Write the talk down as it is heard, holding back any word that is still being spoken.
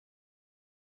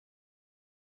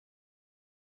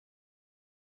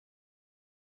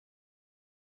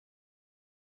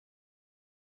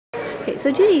Okay,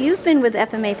 so Judy, you've been with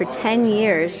FMA for 10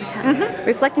 years.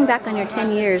 Reflecting back on your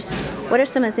 10 years, what are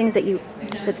some of the things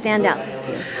that stand out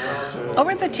to you?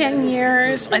 Over the 10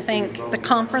 years, I think the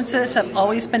conferences have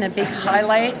always been a big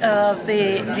highlight of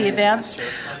the events.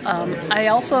 I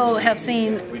also have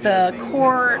seen the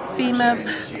core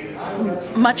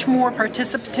FEMA much more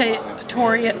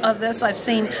participatory of this. I've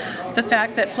seen the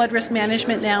fact that flood risk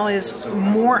management now is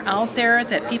more out there,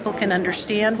 that people can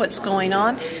understand what's going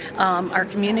on. Our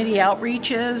community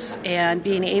outreaches and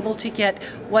being able to get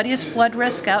what is flood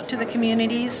risk out to the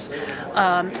communities.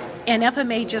 And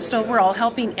FMA just overall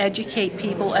helping educate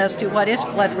people as to what is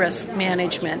flood risk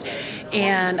management.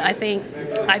 And I think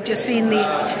I've just seen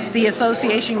the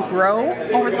association grow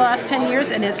over the last 10 years,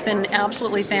 and it's been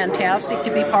absolutely fantastic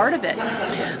to be part of it.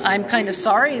 I'm kind of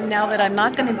sorry now that I'm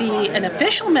not going to be an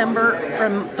official member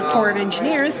from the Corps of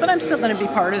Engineers, but I'm still going to be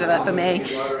part of the FMA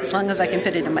as long as I can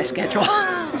fit it in my schedule.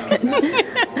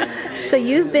 So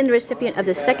you've been the recipient of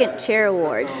the second chair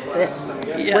award. Yes.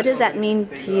 What does that mean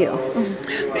to you?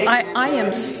 I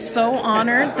am so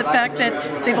honored. The fact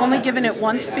that they've only given it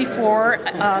once before,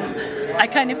 I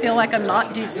kind of feel like I'm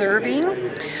not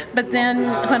deserving. But then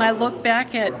when I look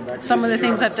back at some of the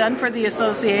things I've done for the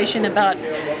association about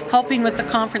helping with the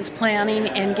conference planning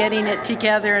and getting it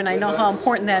together, and I know how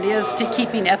important that is to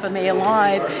keeping FMA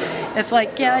alive, it's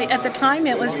like, yeah, at the time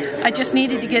it was, I just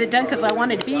needed to get it done because I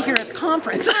wanted to be here at the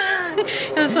conference.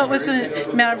 And so it was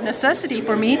a matter of necessity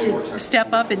for me to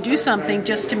step up and do something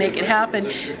just to make it happen.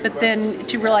 But then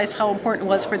to realize how important it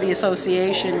was for the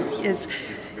association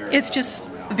it's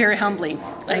just very humbling.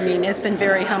 I mean, it's been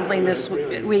very humbling this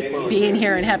week being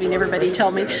here and having everybody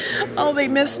tell me, oh, they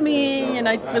miss me, and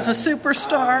I was a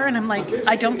superstar. And I'm like,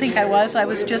 I don't think I was. I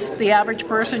was just the average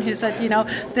person who said, you know,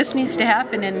 this needs to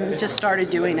happen, and just started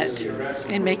doing it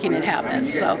and making it happen.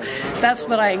 So that's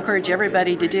what I encourage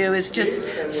everybody to do, is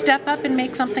just step up and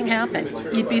make something happen.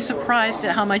 You'd be surprised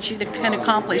at how much you can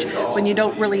accomplish when you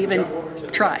don't really even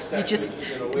try.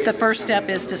 The first step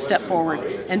is to step forward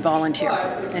and volunteer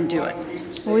and do it.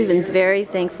 Well, we've been very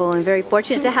thankful and very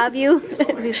fortunate to have you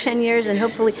these 10 years, and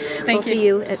hopefully we'll see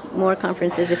you at more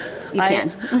conferences if you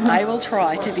can. I will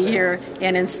try to be here,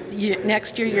 and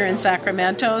next year you're in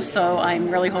Sacramento, so I'm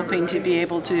really hoping to be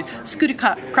able to scoot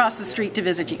across the street to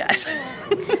visit you guys.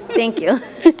 Thank you.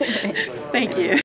 Thank you.